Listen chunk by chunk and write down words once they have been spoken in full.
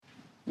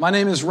My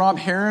name is Rob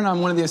Heron.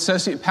 I'm one of the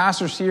associate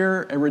pastors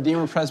here at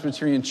Redeemer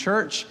Presbyterian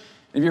Church.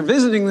 If you're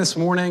visiting this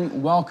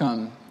morning,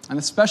 welcome. And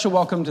a special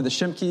welcome to the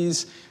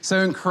Shimkeys. So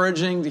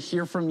encouraging to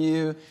hear from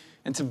you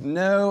and to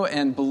know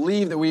and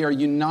believe that we are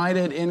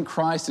united in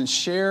Christ and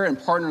share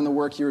and partner in the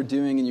work you are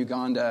doing in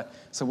Uganda.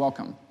 So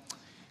welcome.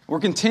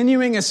 We're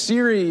continuing a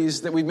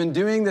series that we've been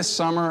doing this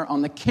summer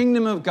on the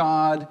kingdom of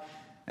God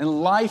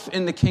and life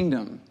in the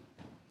kingdom.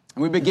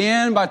 And we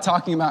began by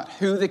talking about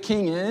who the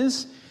king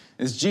is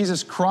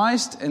Jesus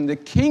Christ, and the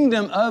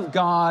kingdom of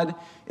God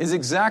is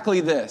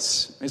exactly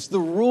this. It's the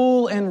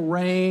rule and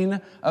reign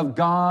of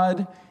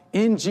God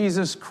in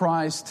Jesus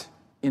Christ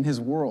in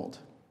his world.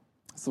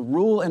 It's the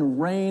rule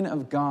and reign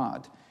of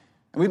God.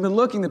 And we've been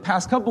looking the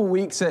past couple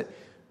weeks at,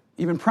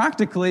 even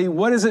practically,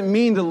 what does it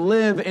mean to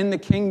live in the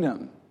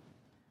kingdom?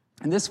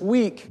 And this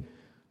week,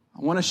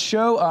 I want to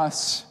show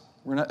us,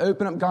 we're going to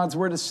open up God's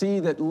word to see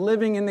that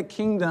living in the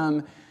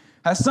kingdom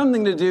has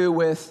something to do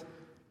with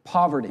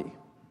poverty.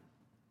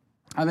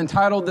 I've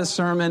entitled this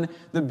sermon,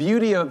 The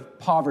Beauty of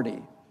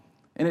Poverty,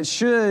 and it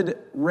should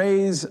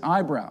raise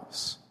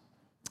eyebrows.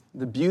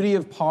 The beauty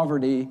of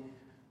poverty,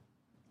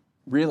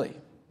 really.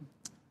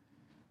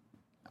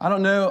 I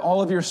don't know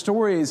all of your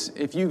stories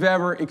if you've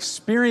ever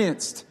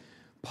experienced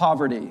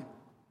poverty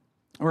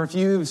or if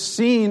you've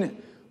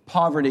seen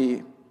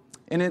poverty.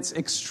 In its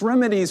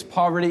extremities,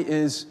 poverty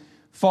is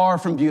far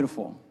from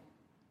beautiful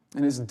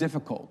and is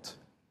difficult.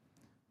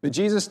 But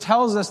Jesus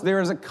tells us there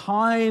is a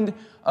kind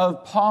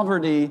of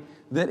poverty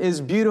that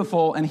is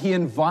beautiful, and he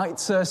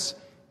invites us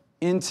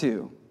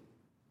into.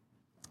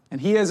 And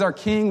he is our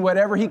king.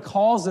 Whatever he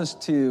calls us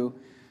to,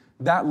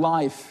 that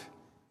life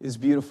is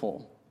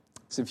beautiful.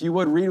 So if you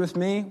would read with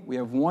me, we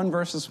have one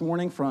verse this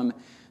morning from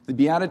the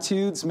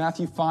Beatitudes,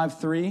 Matthew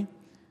 5:3.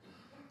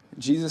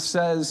 Jesus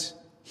says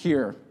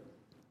here,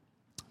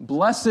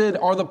 "Blessed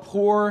are the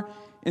poor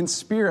in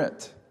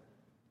spirit,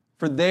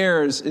 for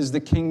theirs is the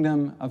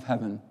kingdom of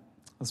heaven."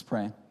 Let's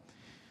pray.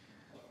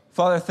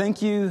 Father,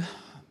 thank you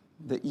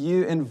that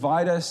you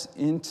invite us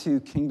into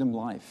kingdom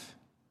life.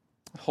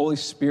 Holy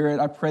Spirit,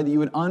 I pray that you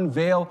would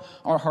unveil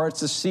our hearts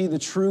to see the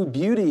true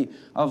beauty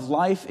of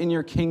life in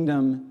your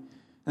kingdom.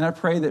 And I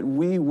pray that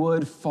we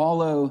would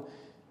follow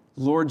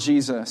Lord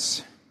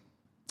Jesus.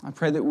 I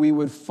pray that we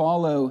would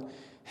follow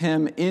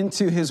him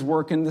into his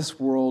work in this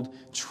world,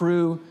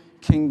 true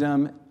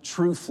kingdom,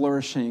 true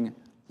flourishing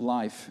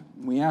life.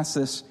 We ask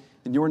this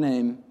in your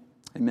name.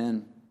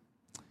 Amen.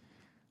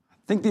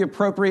 I think the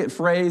appropriate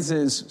phrase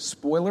is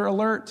spoiler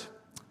alert.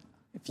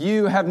 If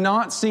you have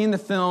not seen the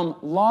film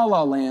La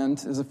La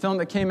Land, it's a film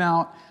that came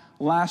out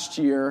last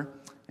year,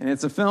 and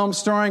it's a film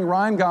starring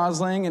Ryan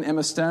Gosling and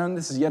Emma Stone.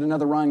 This is yet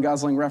another Ryan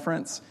Gosling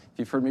reference. If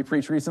you've heard me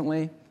preach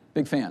recently,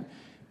 big fan.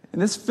 In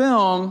this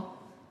film,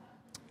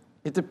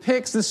 it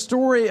depicts the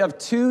story of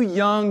two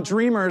young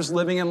dreamers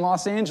living in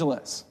Los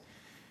Angeles.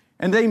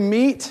 And they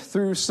meet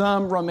through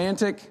some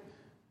romantic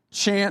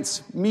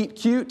chance meet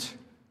cute,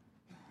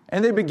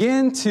 and they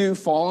begin to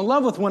fall in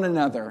love with one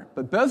another.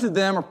 But both of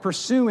them are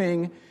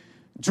pursuing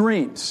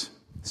dreams,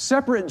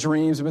 separate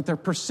dreams, but they're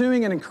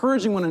pursuing and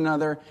encouraging one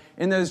another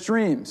in those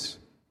dreams.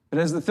 But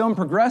as the film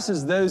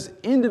progresses, those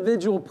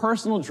individual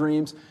personal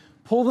dreams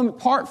pull them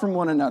apart from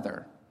one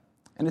another.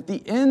 And at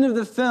the end of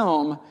the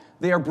film,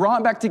 they are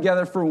brought back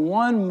together for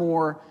one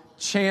more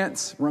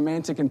chance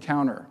romantic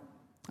encounter.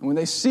 And when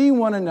they see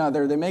one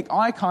another, they make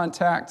eye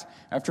contact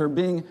after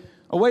being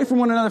away from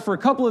one another for a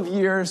couple of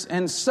years,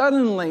 and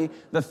suddenly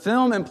the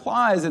film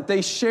implies that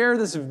they share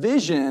this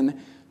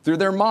vision through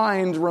their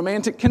mind,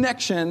 romantic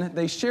connection.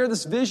 They share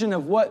this vision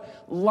of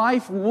what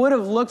life would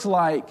have looked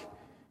like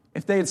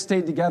if they had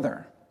stayed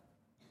together.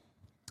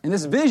 And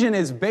this vision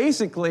is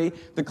basically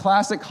the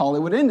classic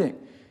Hollywood ending.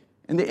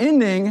 And the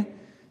ending,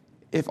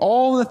 if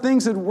all the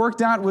things had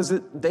worked out, was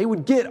that they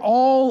would get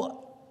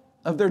all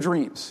of their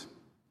dreams.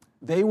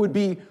 They would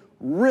be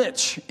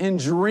rich in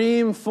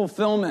dream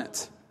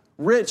fulfillment,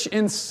 rich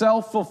in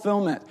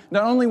self-fulfillment.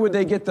 Not only would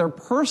they get their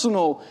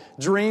personal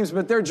dreams,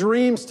 but their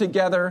dreams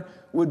together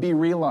would be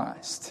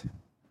realized.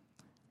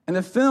 And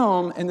the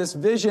film and this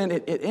vision,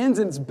 it ends,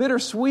 and it's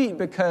bittersweet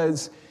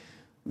because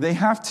they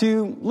have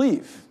to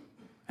leave.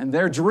 And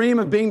their dream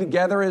of being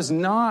together is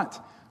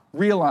not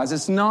realized.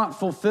 It's not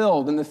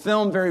fulfilled. And the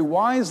film very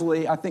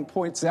wisely, I think,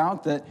 points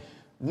out that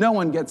no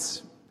one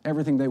gets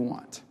everything they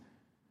want.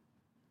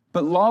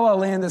 But La La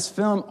Land, this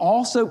film,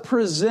 also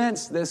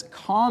presents this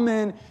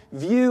common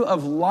view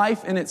of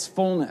life in its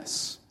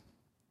fullness.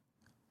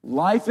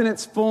 Life in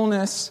its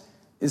fullness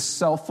is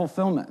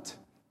self-fulfillment.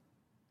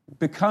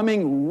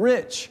 Becoming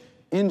rich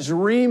in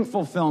dream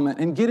fulfillment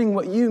and getting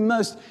what you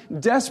most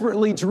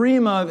desperately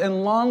dream of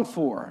and long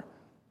for.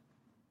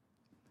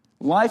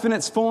 Life in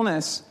its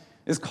fullness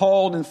is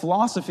called in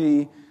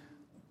philosophy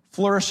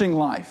flourishing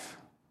life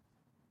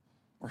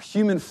or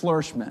human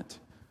flourishment.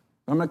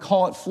 I'm going to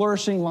call it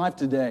flourishing life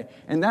today.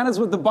 And that is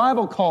what the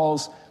Bible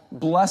calls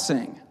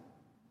blessing.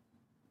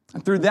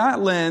 And through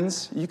that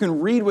lens, you can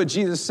read what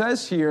Jesus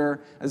says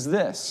here as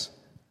this: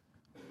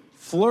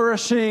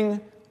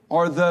 flourishing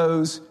are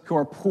those who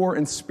are poor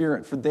in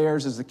spirit, for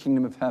theirs is the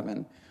kingdom of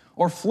heaven.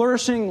 Or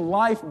flourishing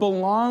life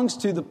belongs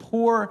to the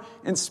poor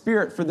in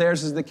spirit, for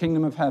theirs is the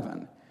kingdom of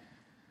heaven.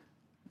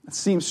 It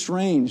seems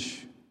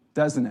strange,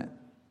 doesn't it?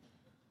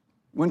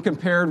 When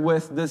compared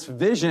with this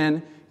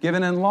vision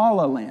given in La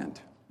La Land.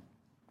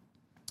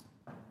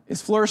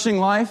 Is flourishing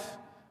life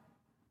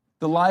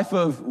the life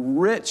of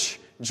rich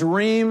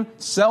dream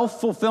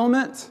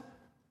self-fulfillment?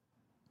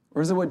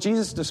 Or is it what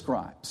Jesus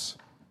describes?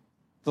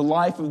 The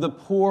life of the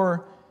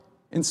poor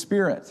in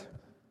spirit.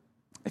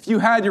 If you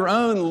had your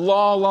own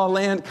La La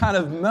Land kind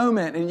of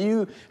moment and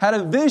you had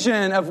a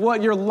vision of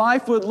what your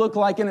life would look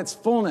like in its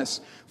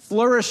fullness,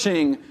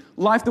 flourishing,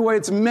 life the way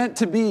it's meant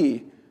to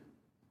be,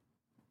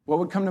 what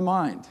would come to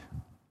mind?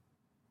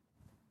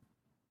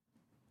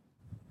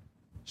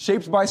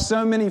 Shaped by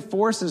so many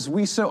forces,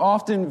 we so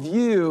often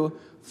view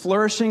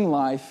flourishing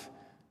life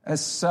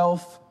as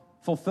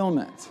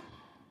self-fulfillment.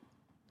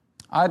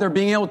 Either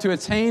being able to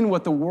attain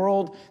what the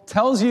world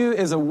tells you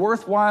is a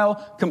worthwhile,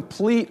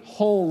 complete,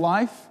 whole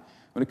life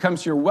when it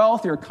comes to your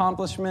wealth, your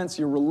accomplishments,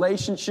 your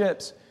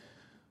relationships,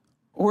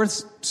 or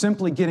it's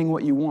simply getting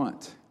what you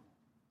want.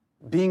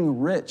 Being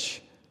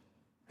rich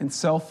in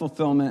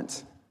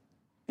self-fulfillment,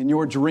 in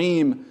your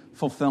dream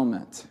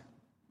fulfillment.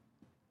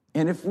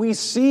 And if we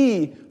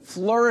see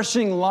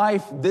flourishing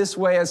life this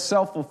way as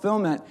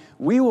self-fulfillment,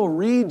 we will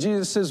read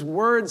Jesus'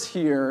 words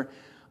here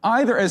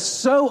either as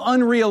so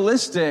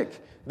unrealistic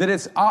that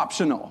it's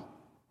optional.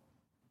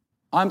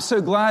 I'm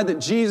so glad that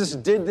Jesus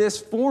did this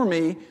for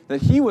me,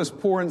 that he was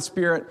poor in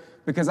spirit,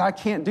 because I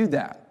can't do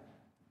that.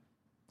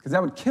 Because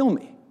that would kill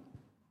me.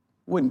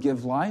 Wouldn't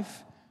give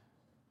life.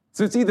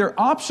 So it's either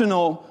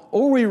optional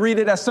or we read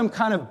it as some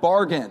kind of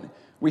bargain.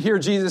 We hear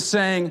Jesus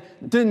saying,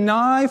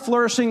 deny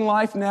flourishing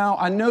life now.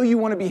 I know you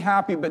want to be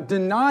happy, but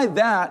deny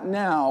that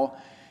now.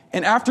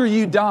 And after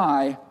you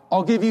die,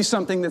 I'll give you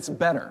something that's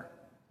better.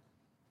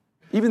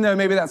 Even though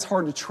maybe that's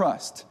hard to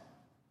trust.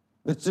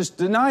 But just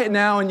deny it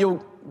now and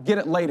you'll get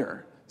it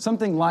later.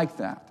 Something like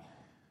that.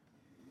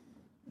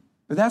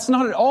 But that's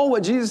not at all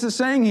what Jesus is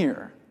saying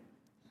here.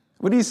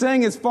 What he's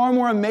saying is far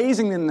more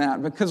amazing than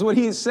that, because what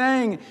he's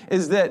saying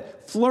is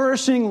that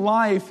flourishing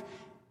life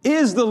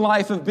is the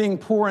life of being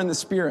poor in the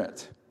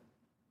spirit.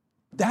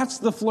 That's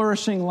the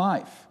flourishing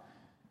life.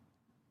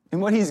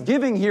 And what he's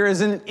giving here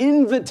is an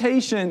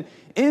invitation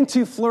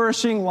into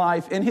flourishing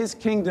life in his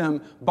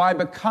kingdom by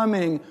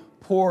becoming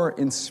poor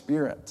in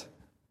spirit.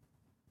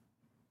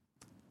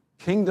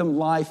 Kingdom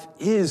life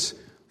is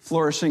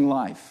flourishing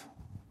life.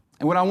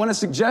 And what I want to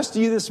suggest to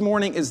you this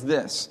morning is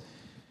this: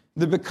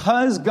 that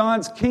because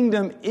God's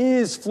kingdom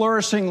is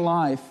flourishing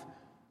life,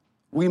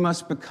 we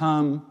must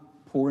become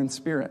poor in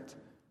spirit.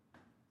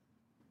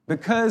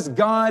 Because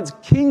God's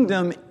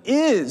kingdom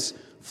is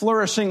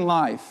flourishing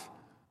life,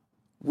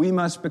 we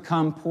must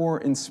become poor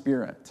in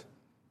spirit.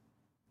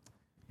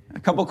 A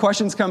couple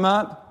questions come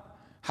up.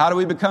 How do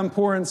we become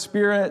poor in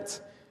spirit?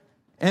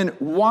 And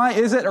why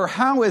is it, or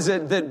how is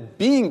it, that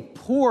being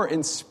poor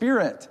in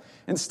spirit,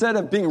 instead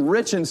of being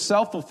rich in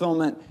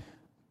self-fulfillment,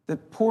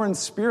 that poor in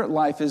spirit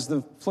life is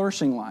the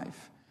flourishing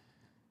life?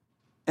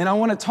 And I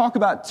want to talk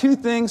about two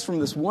things from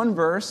this one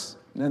verse.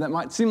 Now, that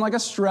might seem like a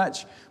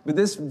stretch, but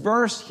this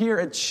verse here,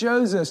 it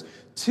shows us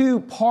two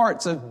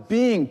parts of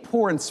being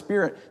poor in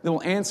spirit that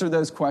will answer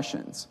those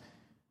questions.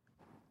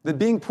 That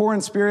being poor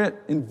in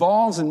spirit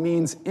involves and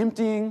means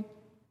emptying,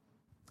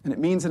 and it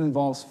means it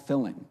involves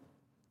filling.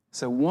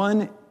 So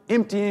one,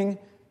 emptying,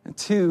 and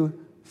two,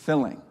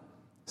 filling.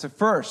 So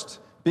first,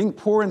 being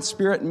poor in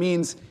spirit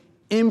means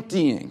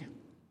emptying.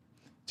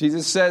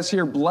 Jesus says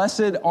here,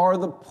 blessed are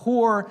the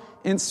poor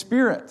in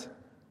spirit.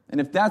 And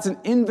if that's an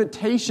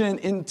invitation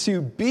into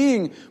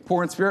being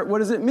poor in spirit, what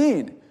does it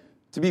mean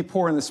to be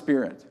poor in the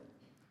spirit?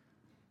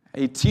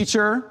 A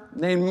teacher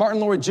named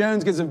Martin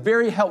Lloyd-Jones gives a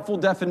very helpful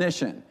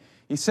definition.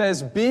 He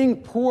says,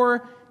 being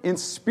poor in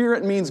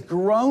spirit means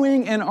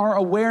growing in our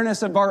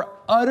awareness of our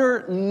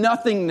utter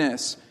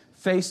nothingness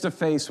face to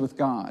face with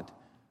God.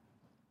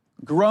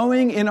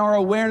 Growing in our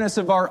awareness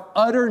of our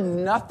utter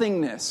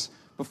nothingness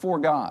before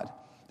God.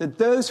 That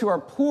those who are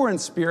poor in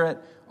spirit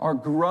are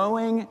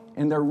growing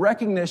in their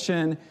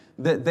recognition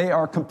that they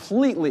are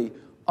completely,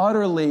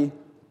 utterly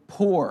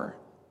poor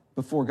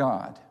before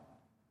God.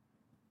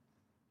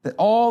 That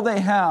all they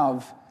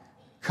have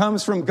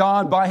comes from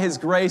God by his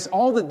grace.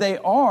 All that they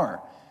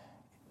are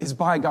is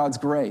by God's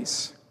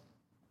grace.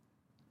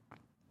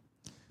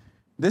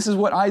 This is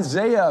what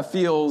Isaiah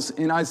feels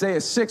in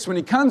Isaiah 6 when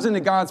he comes into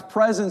God's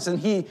presence and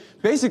he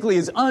basically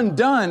is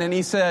undone and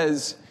he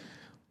says,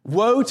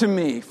 woe to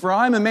me, for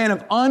I am a man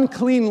of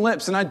unclean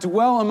lips and I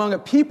dwell among a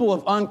people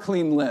of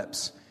unclean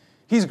lips.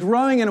 He's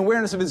growing in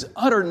awareness of his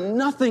utter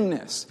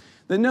nothingness,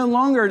 that no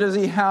longer does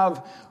he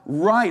have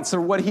rights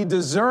or what he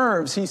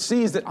deserves. He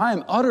sees that I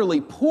am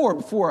utterly poor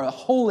before a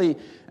holy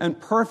and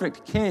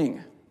perfect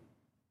king.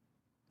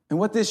 And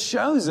what this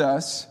shows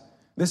us,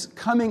 this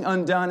coming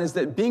undone, is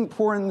that being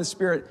poor in the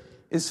spirit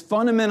is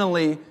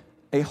fundamentally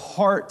a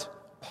heart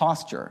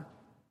posture.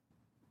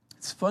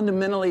 It's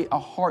fundamentally a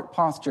heart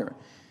posture.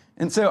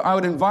 And so I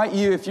would invite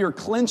you, if you're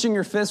clenching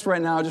your fist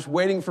right now, just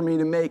waiting for me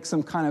to make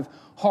some kind of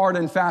hard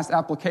and fast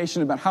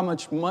application about how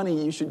much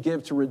money you should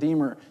give to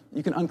Redeemer,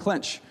 you can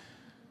unclench.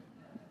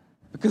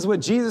 Because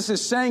what Jesus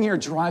is saying here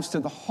drives to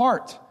the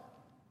heart,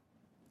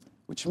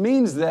 which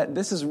means that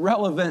this is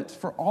relevant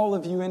for all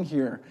of you in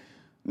here.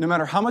 No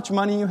matter how much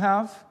money you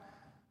have,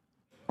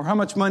 or how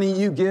much money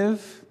you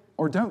give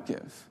or don't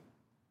give.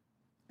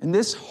 And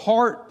this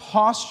heart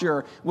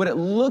posture, what it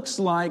looks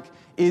like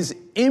is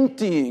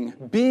emptying,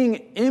 being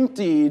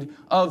emptied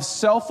of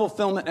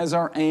self-fulfillment as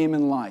our aim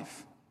in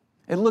life.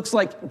 It looks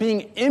like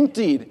being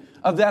emptied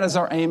of that as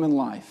our aim in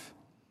life.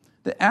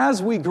 That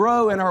as we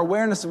grow in our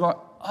awareness of our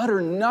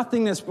utter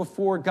nothingness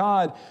before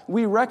God,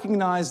 we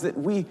recognize that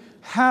we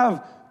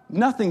have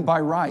nothing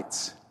by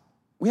rights.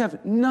 We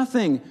have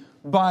nothing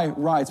by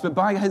rights, but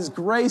by His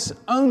grace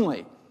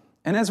only.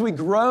 And as we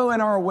grow in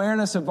our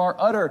awareness of our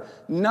utter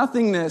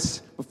nothingness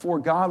before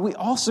God, we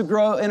also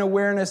grow in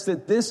awareness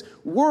that this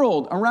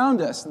world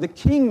around us, the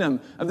kingdom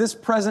of this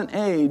present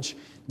age,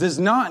 does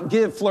not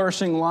give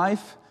flourishing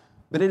life,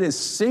 but it is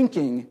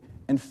sinking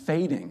and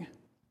fading.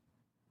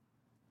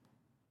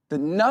 That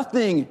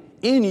nothing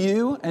in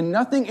you and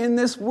nothing in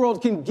this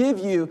world can give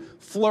you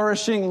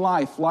flourishing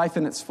life, life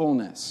in its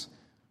fullness.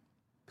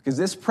 Because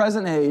this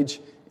present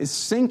age is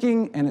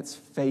sinking and it's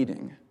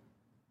fading.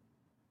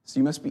 So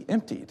you must be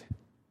emptied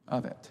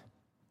of it.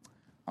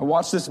 I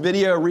watched this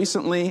video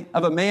recently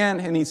of a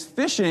man, and he's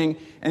fishing,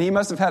 and he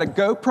must have had a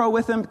GoPro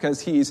with him because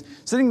he's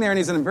sitting there and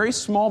he's in a very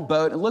small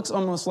boat. It looks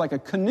almost like a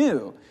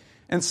canoe.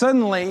 And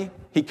suddenly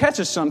he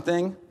catches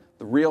something,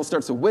 the reel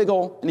starts to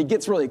wiggle, and he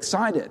gets really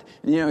excited.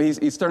 And,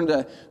 he's starting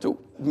to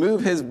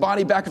move his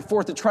body back and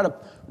forth to try to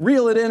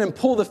reel it in and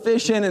pull the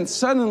fish in, and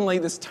suddenly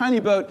this tiny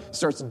boat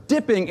starts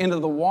dipping into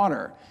the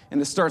water,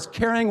 and it starts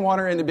carrying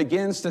water, and it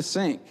begins to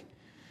sink.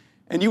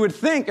 And you would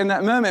think in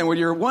that moment what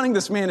you're wanting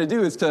this man to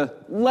do is to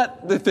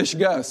let the fish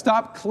go.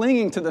 Stop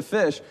clinging to the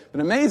fish.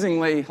 But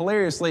amazingly,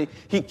 hilariously,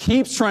 he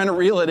keeps trying to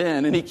reel it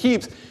in. And he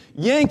keeps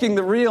yanking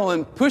the reel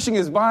and pushing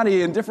his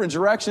body in different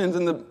directions.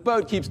 And the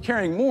boat keeps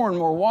carrying more and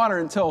more water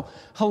until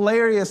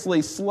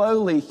hilariously,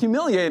 slowly,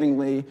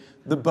 humiliatingly,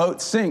 the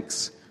boat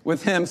sinks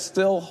with him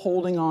still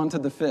holding on to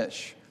the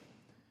fish.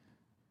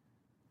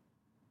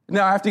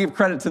 Now, I have to give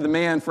credit to the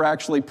man for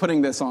actually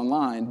putting this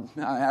online.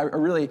 I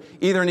really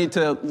either need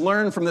to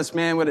learn from this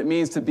man what it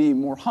means to be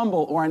more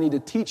humble, or I need to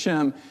teach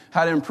him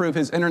how to improve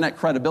his internet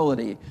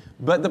credibility.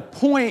 But the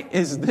point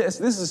is this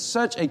is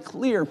such a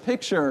clear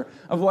picture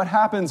of what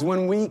happens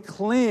when we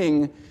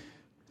cling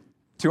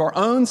to our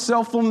own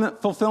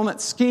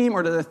self-fulfillment scheme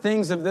or to the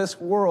things of this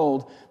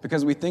world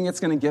because we think it's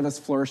going to give us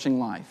flourishing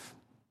life.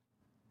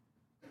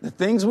 The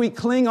things we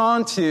cling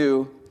on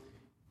to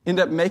end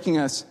up making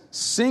us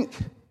sink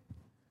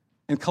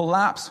and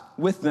collapse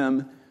with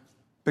them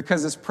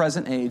because this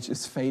present age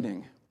is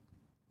fading.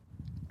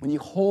 When you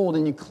hold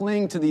and you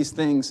cling to these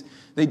things,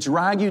 they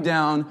drag you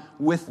down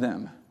with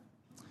them.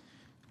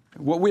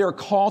 What we are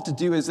called to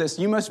do is this: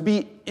 you must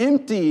be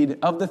emptied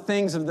of the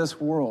things of this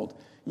world.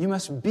 You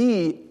must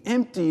be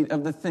emptied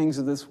of the things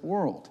of this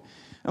world.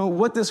 And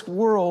what this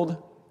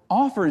world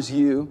offers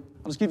you,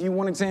 I'll just give you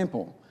one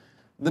example: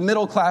 the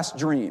middle class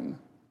dream.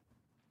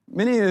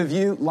 Many of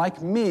you,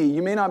 like me,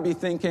 you may not be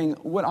thinking,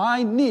 what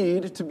I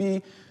need to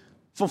be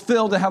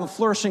fulfilled, to have a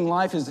flourishing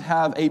life, is to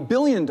have $1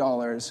 billion.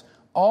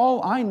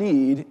 All I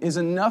need is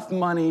enough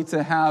money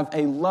to have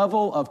a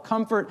level of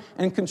comfort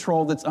and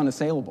control that's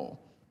unassailable.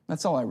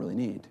 That's all I really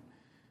need.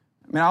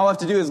 I mean, all I have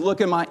to do is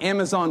look at my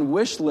Amazon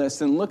wish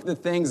list and look at the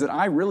things that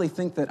I really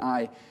think that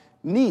I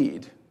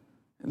need.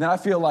 And then I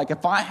feel like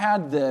if I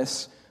had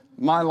this,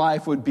 my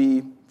life would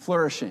be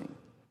flourishing.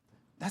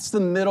 That's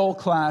the middle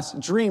class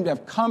dream, to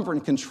have comfort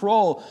and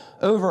control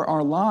over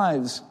our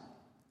lives.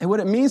 And what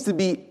it means to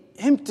be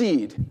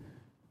emptied,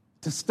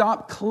 to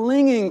stop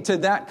clinging to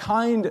that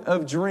kind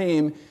of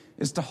dream,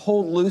 is to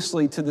hold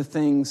loosely to the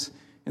things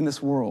in this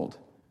world.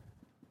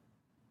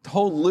 To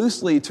hold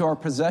loosely to our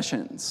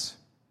possessions.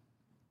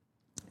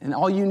 And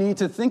all you need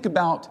to think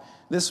about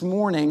this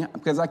morning,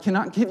 because I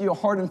cannot give you a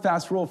hard and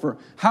fast rule for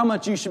how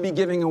much you should be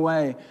giving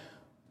away,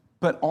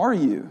 but are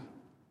you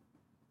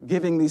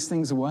giving these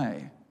things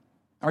away?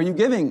 Are you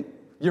giving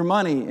your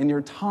money and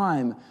your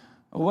time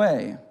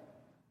away?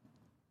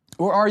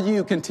 Or are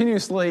you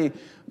continuously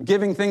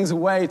giving things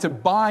away to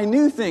buy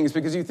new things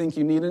because you think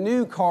you need a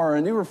new car,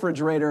 a new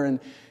refrigerator,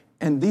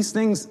 and these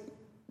things,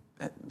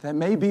 that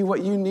may be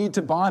what you need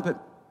to buy,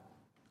 but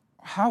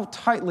how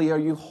tightly are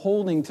you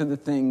holding to the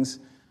things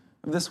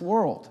of this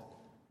world?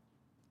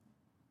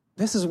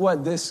 This is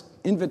what this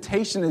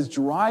invitation is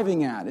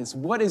driving at, is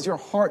what is your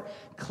heart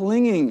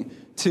clinging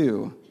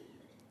to?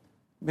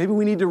 Maybe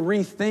we need to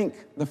rethink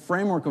the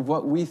framework of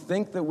what we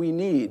think that we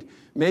need.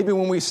 Maybe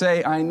when we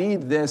say, I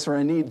need this or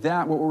I need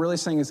that, what we're really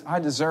saying is, I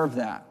deserve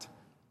that.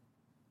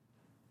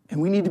 And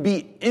we need to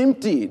be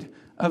emptied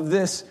of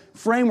this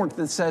framework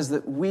that says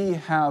that we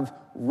have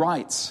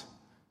rights,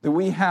 that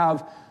we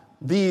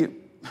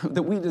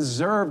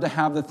deserve to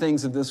have the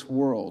things of this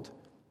world.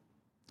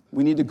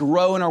 We need to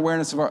grow in our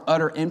awareness of our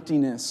utter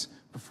emptiness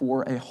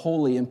before a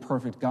holy and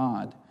perfect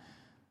God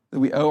that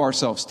we owe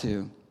ourselves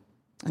to.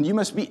 And you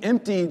must be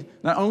emptied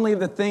not only of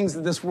the things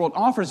that this world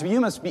offers, but you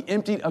must be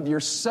emptied of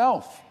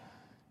yourself.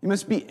 You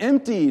must be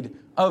emptied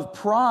of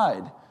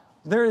pride.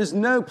 There is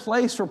no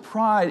place for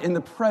pride in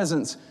the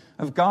presence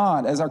of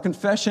God. As our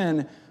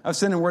confession of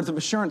sin and words of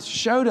assurance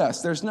showed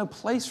us, there's no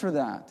place for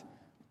that.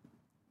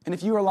 And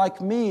if you are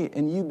like me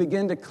and you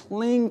begin to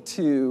cling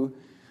to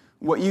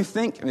what you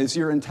think is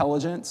your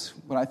intelligence,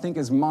 what I think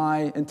is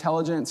my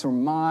intelligence or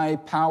my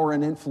power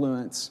and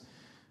influence,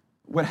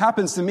 what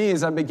happens to me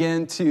is I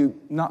begin to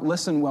not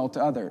listen well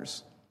to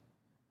others,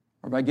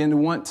 or begin to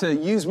want to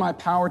use my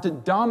power to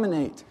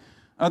dominate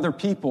other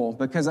people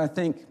because I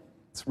think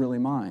it's really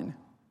mine.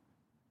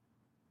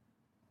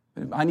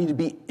 I need to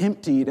be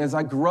emptied as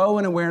I grow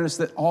in awareness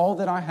that all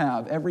that I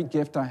have, every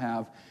gift I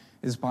have,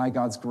 is by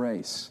God's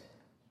grace.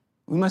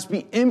 We must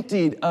be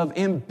emptied of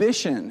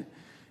ambition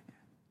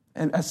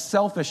and a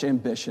selfish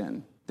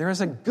ambition. There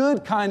is a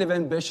good kind of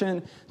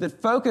ambition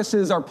that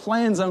focuses our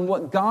plans on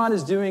what God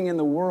is doing in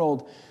the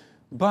world.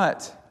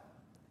 But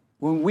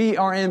when we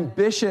are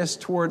ambitious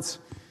towards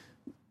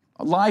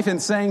life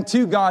and saying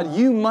to God,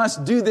 you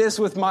must do this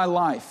with my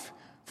life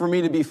for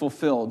me to be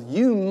fulfilled.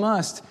 You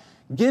must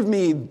give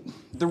me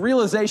the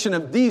realization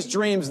of these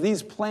dreams,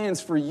 these plans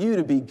for you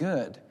to be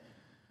good.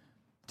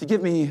 To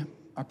give me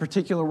a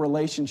particular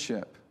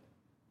relationship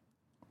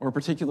or a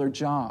particular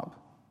job.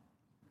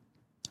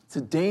 It's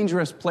a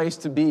dangerous place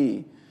to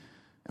be.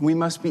 And we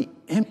must be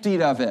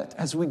emptied of it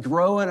as we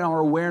grow in our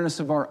awareness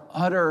of our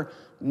utter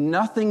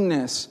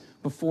nothingness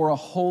before a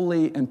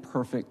holy and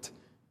perfect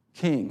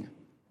King.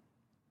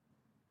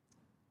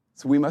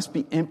 So we must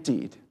be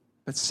emptied.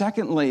 But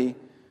secondly,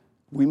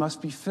 we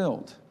must be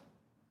filled.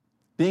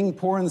 Being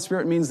poor in the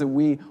Spirit means that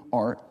we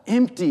are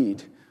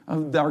emptied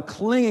of our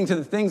clinging to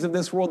the things of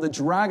this world that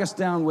drag us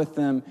down with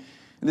them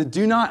and that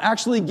do not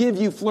actually give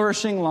you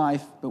flourishing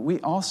life, but we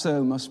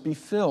also must be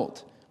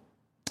filled.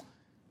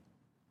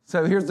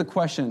 So here's the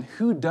question,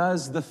 who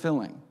does the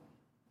filling?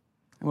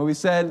 And what we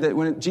said that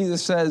when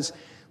Jesus says,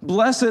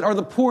 blessed are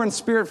the poor in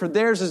spirit, for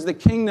theirs is the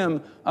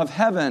kingdom of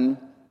heaven,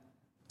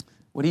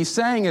 what he's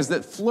saying is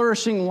that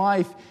flourishing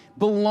life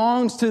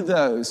belongs to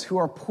those who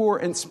are poor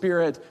in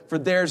spirit, for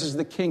theirs is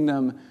the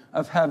kingdom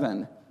of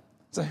heaven.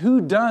 So who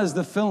does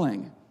the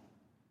filling?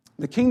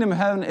 The kingdom of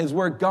heaven is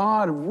where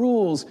God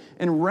rules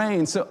and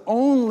reigns, so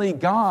only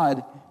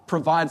God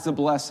provides the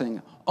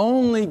blessing.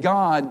 Only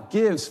God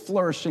gives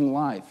flourishing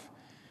life.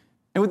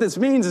 And what this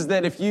means is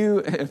that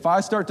if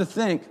I start to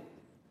think,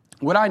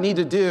 what I need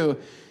to do,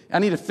 I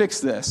need to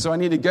fix this. So I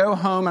need to go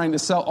home, I need to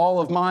sell all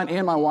of mine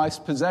and my wife's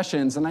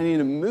possessions, and I need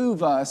to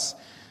move us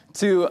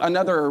to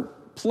another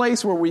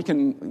place where we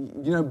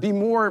can, be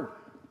more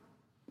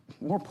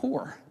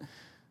poor.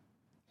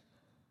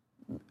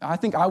 I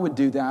think I would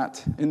do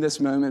that in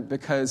this moment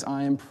because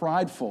I am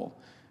prideful.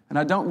 And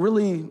I don't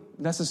really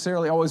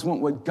necessarily always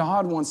want what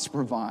God wants to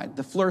provide,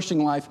 the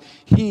flourishing life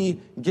He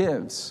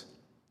gives.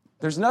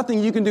 There's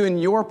nothing you can do in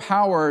your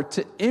power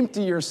to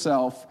empty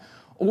yourself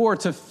or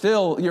to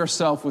fill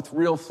yourself with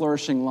real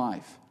flourishing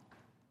life.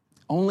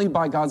 Only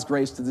by God's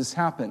grace does this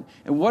happen.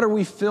 And what are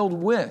we filled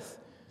with?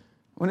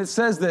 When it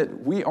says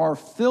that we are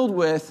filled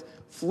with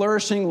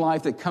flourishing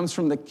life that comes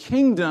from the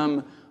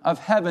kingdom of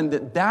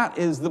heaven, that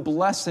is the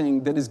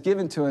blessing that is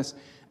given to us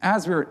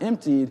as we are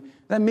emptied,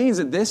 that means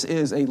that this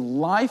is a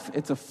life,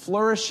 it's a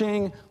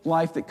flourishing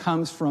life that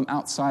comes from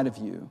outside of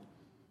you.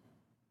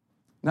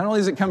 Not only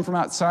does it come from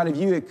outside of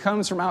you, it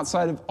comes from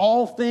outside of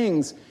all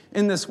things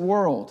in this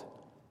world.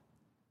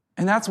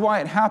 And that's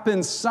why it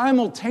happens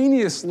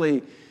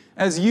simultaneously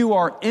as you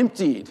are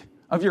emptied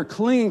of your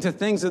clinging to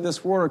things of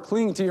this world or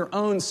clinging to your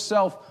own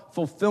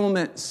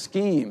self-fulfillment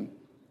scheme,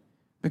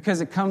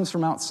 because it comes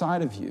from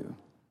outside of you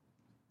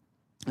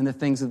and the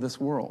things of this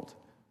world.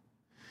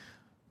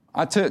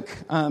 I took,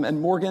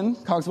 and Morgan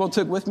Cogswell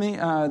took with me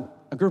a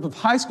group of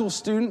high school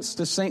students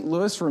to St.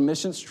 Louis for a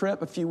missions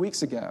trip a few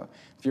weeks ago.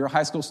 If you're a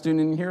high school student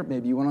in here,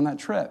 maybe you went on that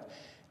trip.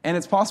 And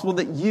it's possible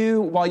that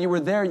while you were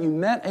there, you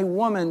met a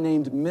woman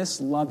named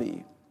Miss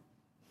Lovey.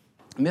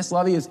 Miss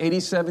Lovey is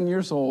 87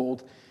 years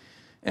old.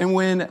 And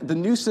when the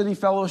New City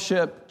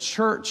Fellowship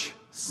Church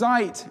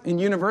site in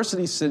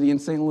University City in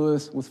St.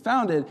 Louis was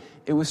founded,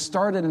 it was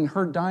started in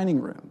her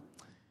dining room.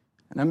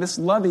 And now Miss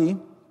Lovey,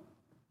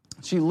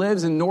 she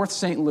lives in North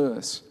St.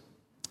 Louis,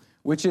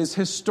 which is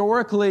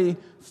historically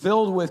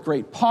filled with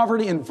great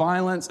poverty and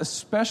violence,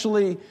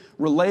 especially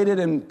related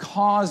and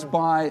caused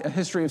by a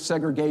history of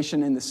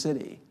segregation in the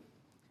city.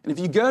 And if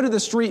you go to the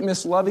street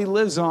Miss Lovey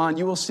lives on,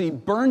 you will see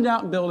burned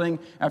out building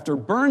after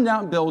burned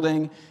out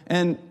building,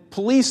 and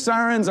police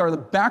sirens are the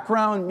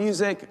background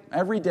music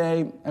every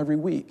day, every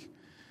week.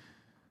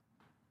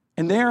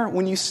 And there,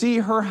 when you see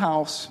her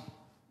house,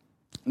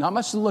 not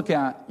much to look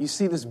at, you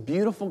see this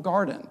beautiful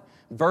garden,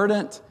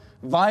 verdant,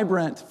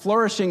 vibrant,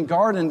 flourishing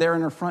garden there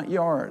in her front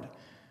yard,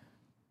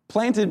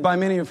 planted by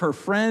many of her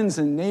friends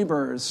and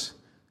neighbors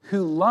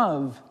who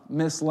love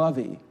Miss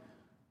Lovey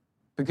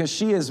because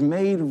she has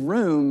made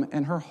room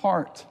in her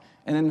heart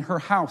and in her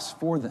house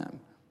for them.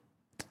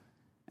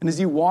 And as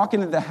you walk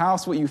into the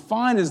house, what you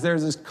find is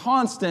there's this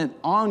constant,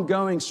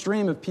 ongoing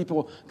stream of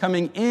people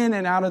coming in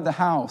and out of the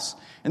house.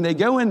 And they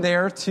go in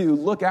there to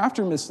look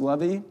after Miss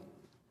Lovey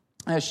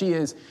as she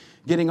is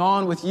getting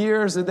on with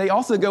years. And they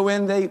also go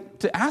in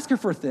to ask her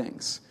for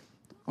things.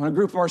 When a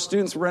group of our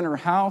students were in her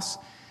house,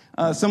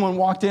 someone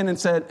walked in and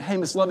said, "Hey,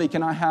 Miss Lovey,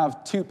 can I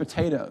have 2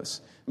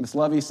 potatoes?" Miss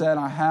Lovey said,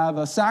 "I have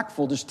a sack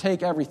full. Just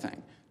take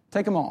everything.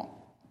 Take them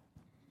all."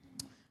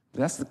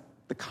 That's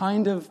the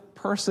kind of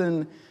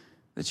person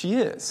that she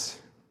is,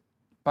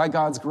 by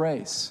God's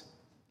grace.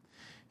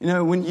 You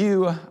know, when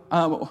you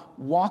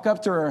walk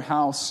up to her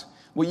house,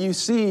 what you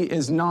see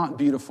is not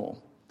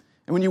beautiful.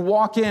 And when you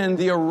walk in,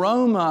 the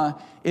aroma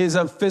is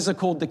of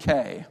physical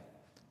decay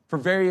for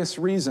various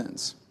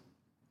reasons.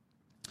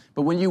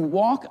 But when you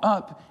walk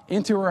up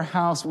into her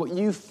house, what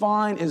you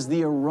find is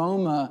the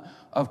aroma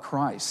of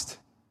Christ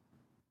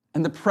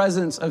and the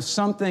presence of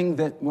something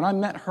that when I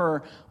met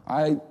her,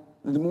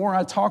 the more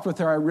I talked with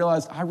her, I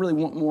realized I really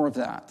want more of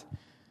that.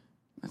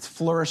 It's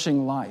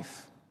flourishing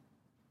life.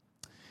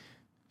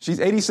 She's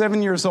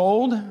 87 years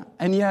old,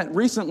 and yet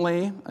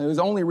recently, it was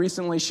only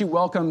recently, she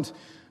welcomed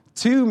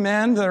 2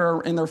 men that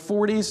are in their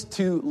 40s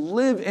to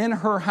live in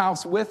her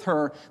house with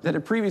her that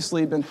had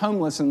previously been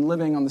homeless and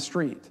living on the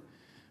street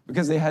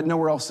because they had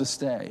nowhere else to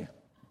stay.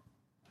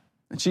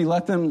 And she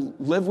let them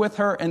live with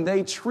her, and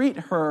they treat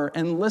her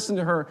and listen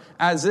to her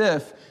as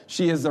if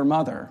she is their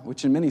mother,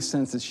 which in many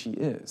senses she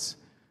is.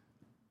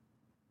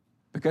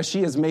 Because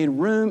she has made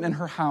room in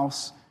her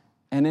house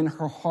and in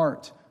her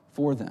heart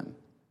for them.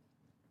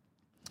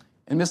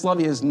 And Miss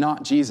Lovey is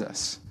not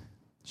Jesus.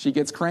 She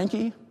gets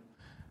cranky.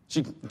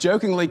 She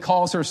jokingly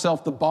calls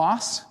herself the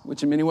boss,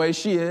 which in many ways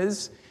she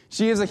is.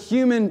 She is a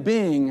human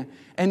being,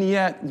 and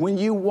yet when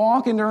you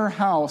walk into her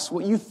house,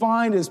 what you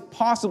find is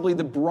possibly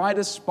the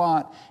brightest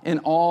spot in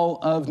all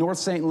of North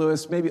St.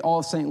 Louis, maybe all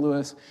of St.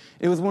 Louis.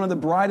 It was one of the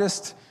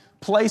brightest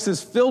places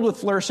filled with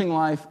flourishing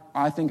life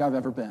I think I've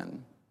ever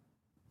been.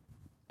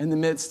 In the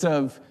midst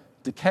of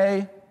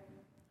decay,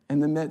 in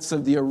the midst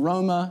of the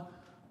aroma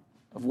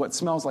of what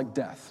smells like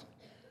death,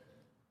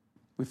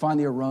 we find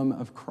the aroma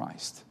of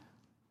Christ.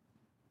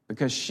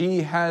 Because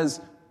she has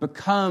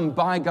become,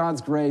 by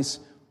God's grace,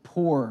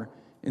 poor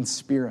in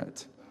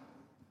spirit.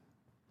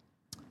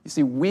 You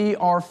see, we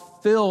are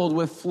filled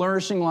with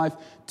flourishing life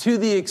to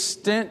the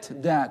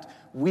extent that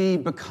we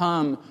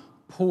become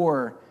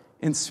poor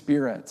in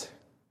spirit.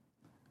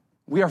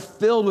 We are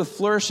filled with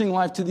flourishing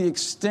life to the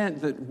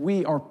extent that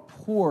we are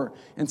poor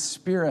in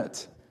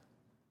spirit.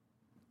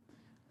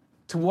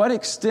 To what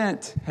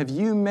extent have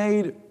you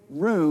made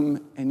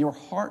room in your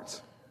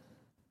heart,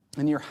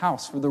 in your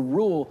house, for the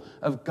rule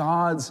of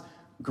God's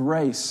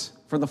grace,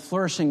 for the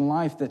flourishing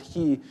life that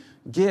He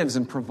gives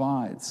and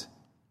provides?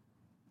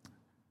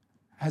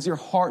 Has your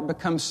heart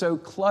become so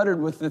cluttered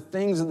with the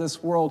things of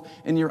this world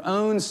and your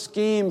own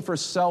scheme for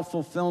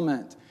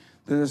self-fulfillment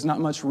that there's not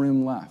much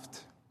room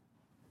left?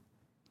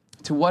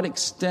 To what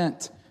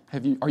extent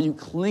are you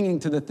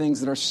clinging to the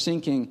things that are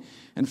sinking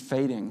and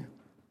fading?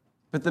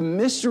 But the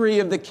mystery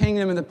of the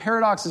kingdom and the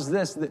paradox is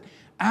this, that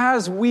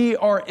as we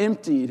are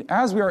emptied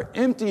of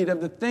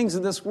the things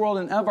of this world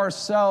and of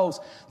ourselves,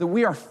 that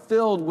we are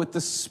filled with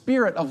the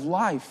Spirit of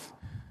life.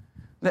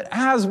 That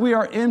as we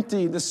are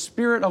emptied, the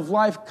Spirit of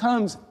life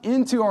comes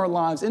into our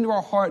lives, into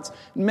our hearts,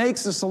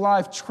 makes us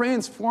alive,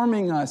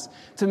 transforming us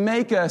to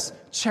make us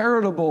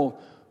charitable,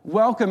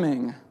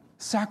 welcoming,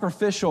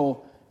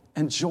 sacrificial,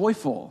 and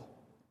joyful.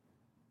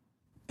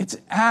 It's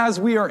as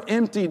we are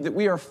emptied that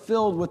we are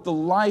filled with the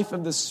life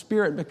of the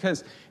Spirit,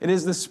 because it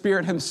is the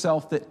Spirit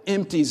Himself that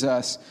empties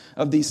us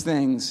of these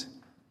things.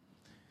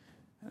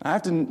 I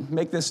have to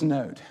make this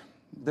note,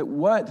 that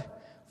what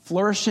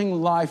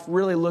flourishing life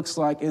really looks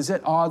like is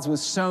at odds with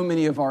so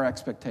many of our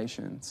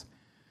expectations.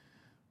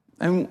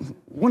 And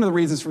one of the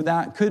reasons for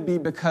that could be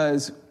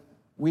because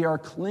we are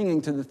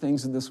clinging to the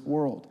things of this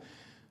world.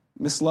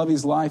 Miss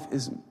Lovey's life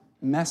is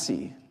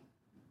messy.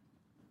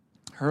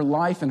 Her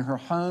life and her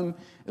home,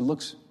 it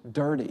looks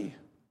dirty.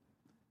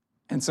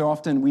 And so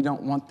often we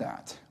don't want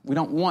that. We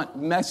don't want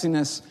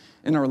messiness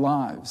in our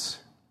lives.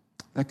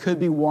 That could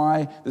be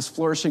why this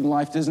flourishing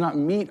life does not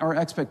meet our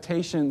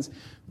expectations,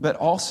 but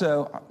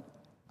also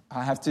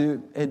I have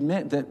to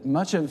admit that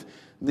much of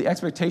the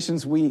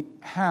expectations we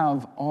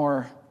have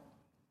are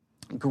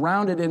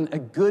grounded in a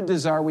good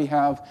desire we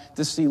have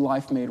to see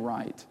life made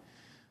right.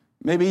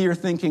 Maybe you're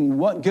thinking,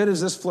 what good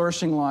is this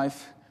flourishing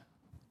life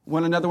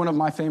when another one of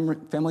my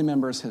family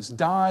members has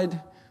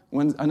died,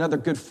 when another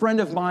good friend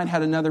of mine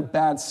had another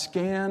bad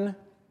scan,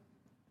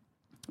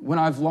 when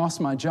I've lost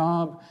my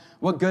job?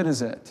 What good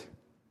is it?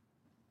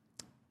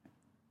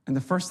 And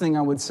the first thing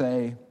I would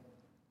say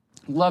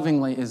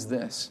lovingly is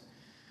this,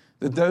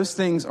 that those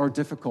things are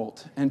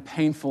difficult and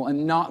painful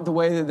and not the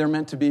way that they're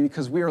meant to be,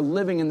 because we are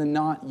living in the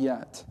not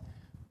yet.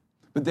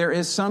 But there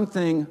is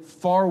something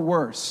far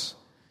worse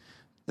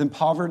than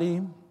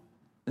poverty,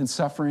 than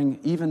suffering,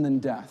 even than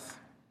death.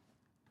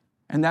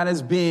 And that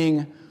is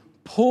being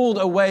pulled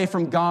away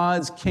from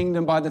God's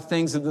kingdom by the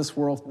things of this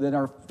world that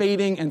are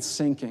fading and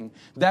sinking.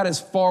 That is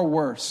far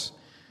worse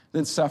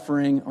than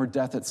suffering or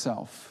death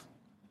itself.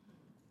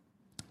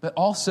 But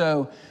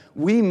also,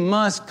 we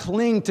must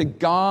cling to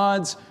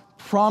God's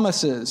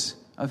promises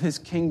of his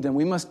kingdom.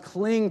 We must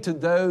cling to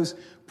those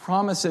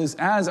promises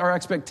as our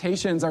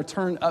expectations are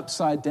turned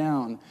upside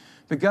down.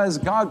 Because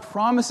God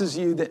promises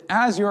you that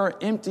as you are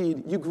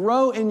emptied, you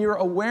grow in your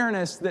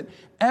awareness that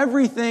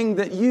everything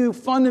that you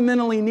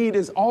fundamentally need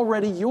is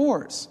already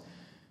yours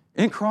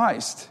in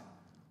Christ.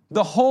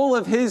 The whole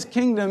of his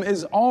kingdom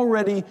is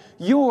already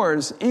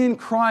yours in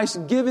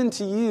Christ, given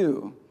to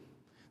you.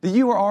 That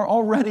you are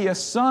already a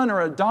son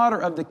or a daughter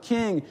of the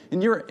King,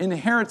 and your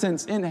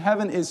inheritance in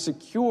heaven is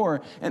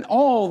secure, and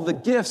all the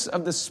gifts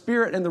of the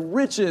Spirit and the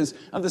riches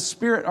of the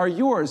Spirit are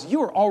yours.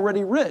 You are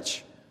already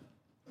rich.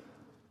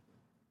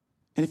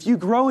 And if you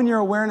grow in your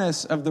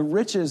awareness of the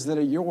riches that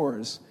are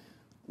yours,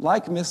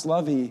 like Miss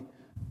Lovey,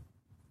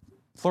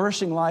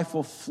 flourishing life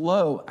will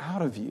flow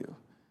out of you.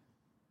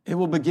 It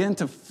will begin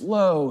to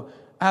flow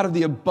out of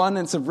the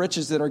abundance of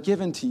riches that are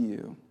given to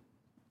you.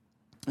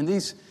 And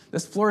this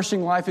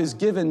flourishing life is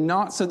given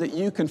not so that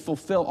you can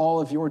fulfill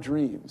all of your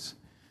dreams,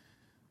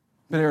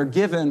 but they are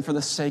given for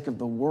the sake of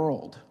the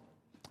world.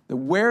 That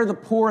where the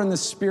poor in the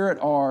Spirit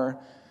are,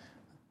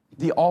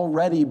 the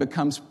already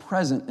becomes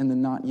present in the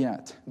not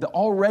yet. The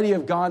already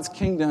of God's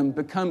kingdom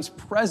becomes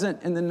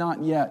present in the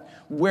not yet,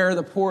 where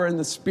the poor in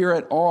the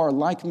Spirit are,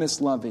 like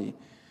Miss Lovey.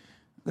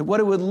 That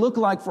what it would look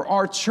like for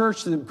our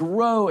church to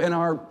grow in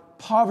our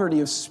poverty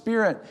of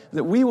spirit,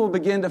 that we will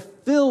begin to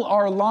fill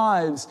our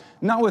lives,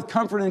 not with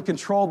comfort and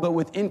control, but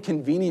with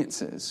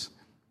inconveniences.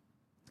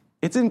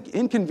 It's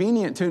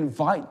inconvenient to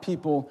invite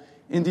people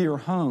into your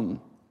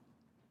home.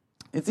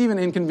 It's even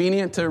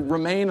inconvenient to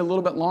remain a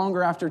little bit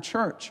longer after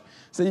church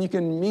so that you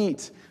can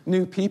meet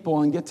new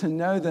people and get to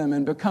know them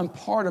and become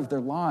part of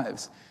their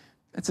lives.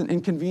 It's an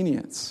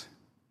inconvenience.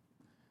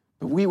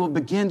 But we will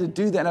begin to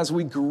do that as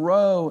we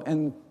grow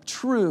in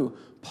true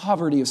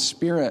poverty of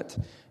spirit.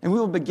 And we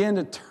will begin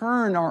to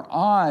turn our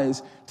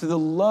eyes to the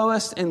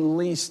lowest and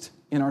least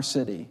in our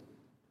city.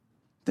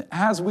 That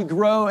as we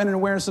grow in an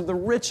awareness of the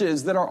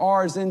riches that are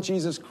ours in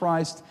Jesus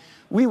Christ,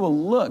 we will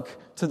look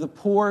to the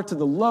poor, to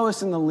the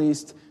lowest and the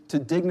least, to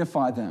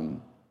dignify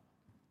them.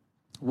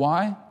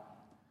 Why?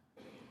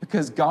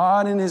 Because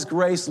God in his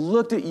grace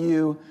looked at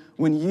you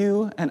when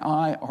you and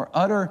I are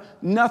utter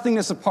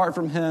nothingness apart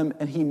from him,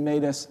 and he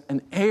made us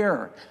an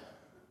heir.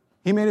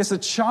 He made us a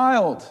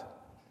child,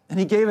 and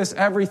he gave us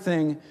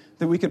everything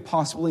that we could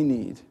possibly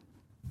need.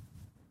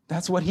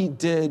 That's what he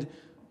did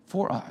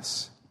for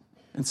us.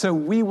 And so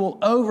we will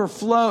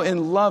overflow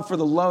in love for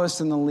the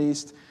lowest and the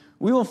least.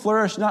 We will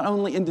flourish not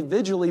only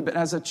individually, but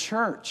as a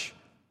church.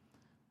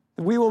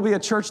 We will be a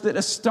church that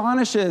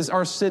astonishes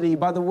our city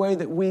by the way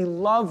that we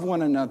love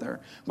one another,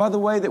 by the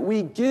way that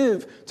we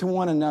give to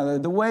one another,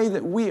 the way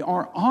that we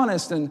are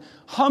honest and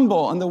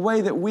humble, and the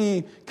way that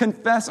we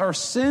confess our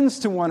sins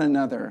to one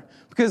another.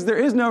 Because there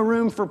is no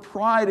room for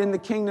pride in the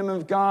kingdom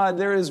of God.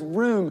 There is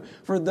room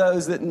for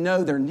those that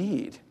know their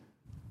need,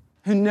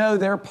 who know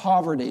their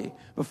poverty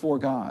before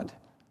God,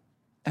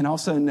 and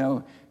also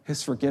know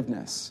his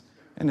forgiveness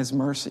and his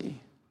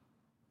mercy.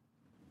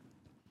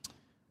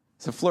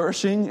 So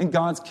flourishing in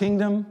God's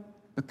kingdom,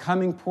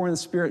 becoming poor in the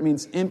Spirit,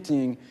 means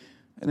emptying,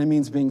 and it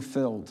means being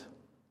filled.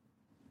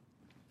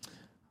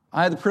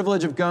 I had the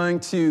privilege of going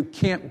to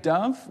Camp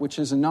Dove, which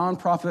is a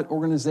nonprofit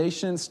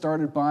organization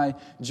started by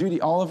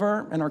Judy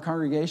Oliver and our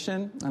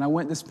congregation, and I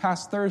went this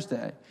past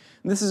Thursday.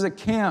 And this is a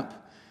camp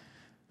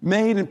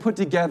made and put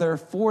together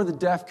for the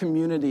deaf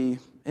community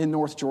in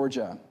North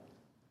Georgia.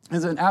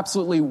 It's an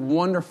absolutely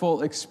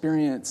wonderful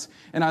experience,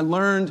 and I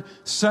learned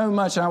so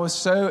much. I was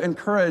so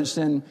encouraged,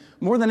 and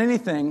more than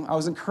anything, I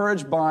was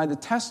encouraged by the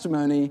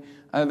testimony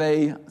of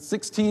a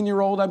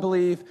 16-year-old, I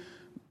believe,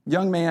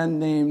 young man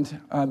named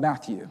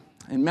Matthew.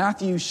 And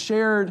Matthew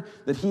shared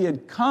that he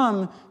had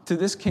come to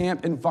this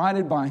camp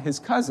invited by his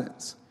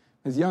cousins,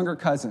 his younger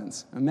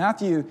cousins. And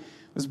Matthew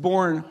was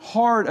born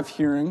hard of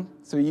hearing,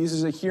 so he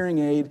uses a hearing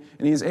aid,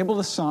 and he is able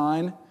to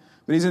sign,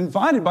 but he's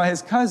invited by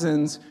his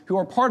cousins who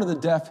are part of the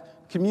deaf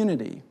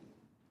community.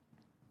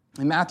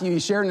 And Matthew, he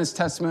shared in his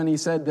testimony, he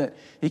said that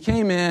he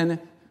came in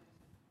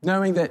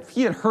knowing that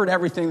he had heard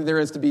everything that there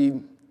is to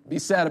be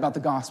said about the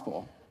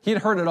gospel. He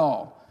had heard it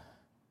all.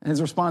 And his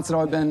response had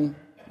always been,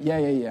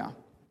 yeah.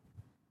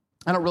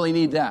 I don't really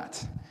need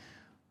that.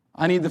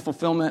 I need the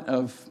fulfillment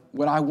of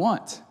what I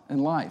want in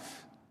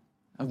life,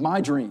 of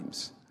my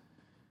dreams.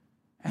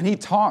 And he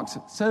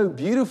talked so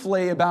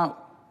beautifully about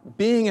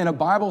being in a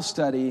Bible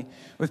study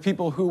with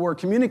people who were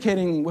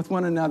communicating with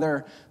one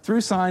another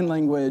through sign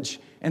language,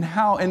 and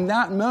how in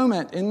that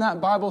moment, in that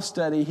Bible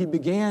study, he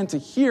began to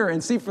hear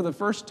and see for the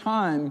first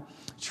time,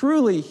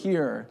 truly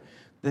hear,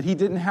 that he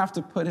didn't have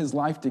to put his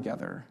life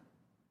together.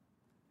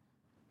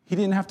 He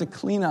didn't have to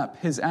clean up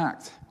his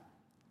act.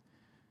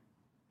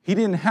 He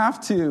didn't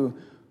have to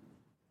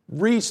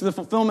reach the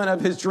fulfillment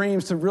of his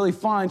dreams to really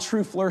find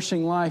true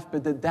flourishing life,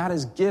 but that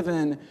is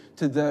given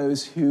to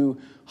those who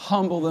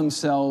humble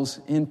themselves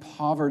in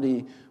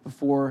poverty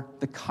before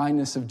the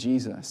kindness of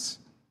Jesus.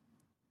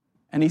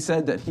 And he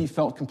said that he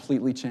felt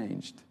completely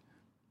changed.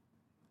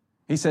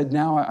 He said,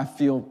 now I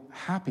feel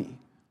happy.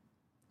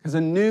 Because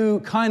a new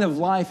kind of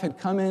life had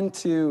come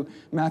into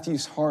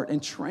Matthew's heart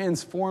and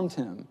transformed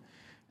him.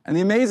 And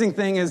the amazing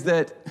thing is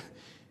that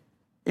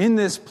in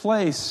this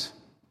place,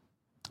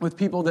 with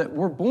people that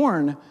were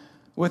born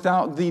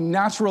without the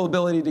natural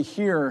ability to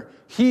hear,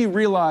 he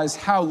realized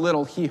how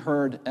little he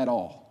heard at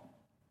all.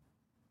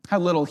 How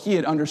little he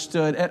had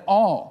understood at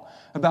all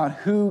about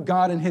who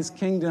God and his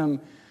kingdom,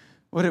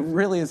 what it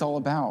really is all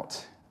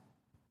about.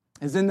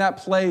 Is in that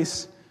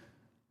place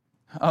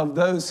of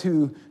those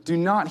who do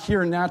not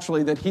hear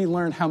naturally that he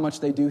learned how much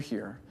they do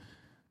hear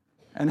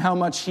and how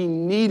much he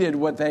needed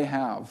what they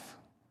have.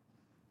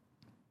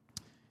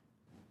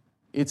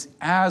 It's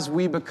as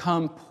we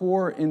become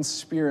poor in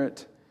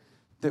spirit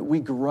that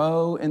we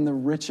grow in the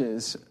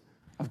riches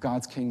of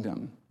God's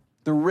kingdom,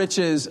 the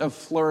riches of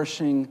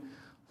flourishing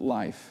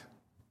life.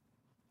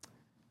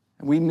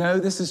 And we know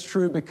this is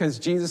true because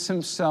Jesus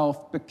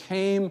himself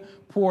became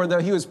poor. Though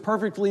he was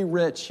perfectly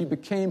rich, he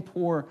became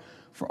poor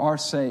for our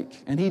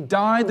sake. And he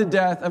died the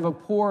death of a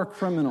poor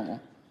criminal.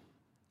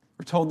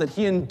 We're told that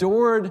he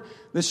endured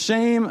the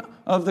shame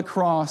of the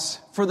cross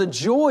for the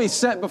joy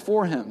set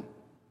before him.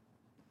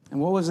 And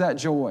what was that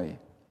joy?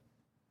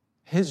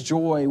 His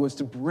joy was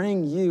to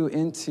bring you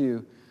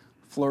into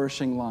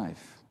flourishing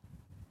life.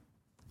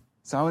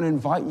 So I would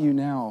invite you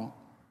now,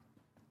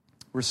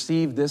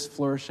 receive this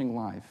flourishing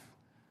life.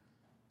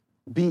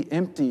 Be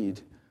emptied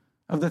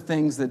of the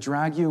things that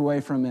drag you away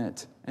from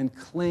it and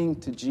cling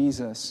to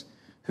Jesus,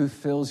 who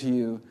fills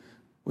you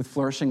with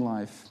flourishing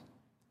life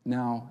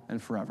now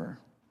and forever.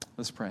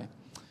 Let's pray.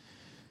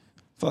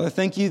 Father,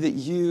 thank you that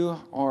you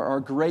are our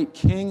great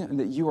King and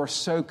that you are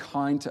so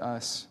kind to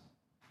us.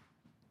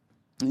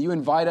 And you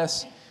invite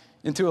us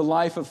into a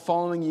life of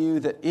following you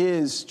that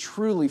is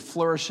truly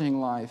flourishing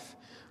life.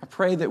 I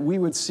pray that we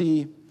would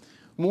see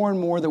more and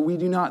more that we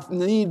do not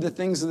need the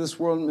things of this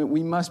world and that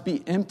we must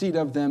be emptied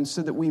of them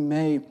so that we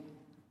may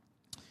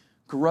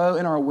grow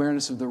in our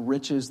awareness of the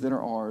riches that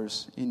are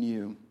ours in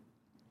you.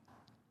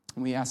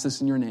 And we ask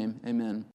this in your name. Amen.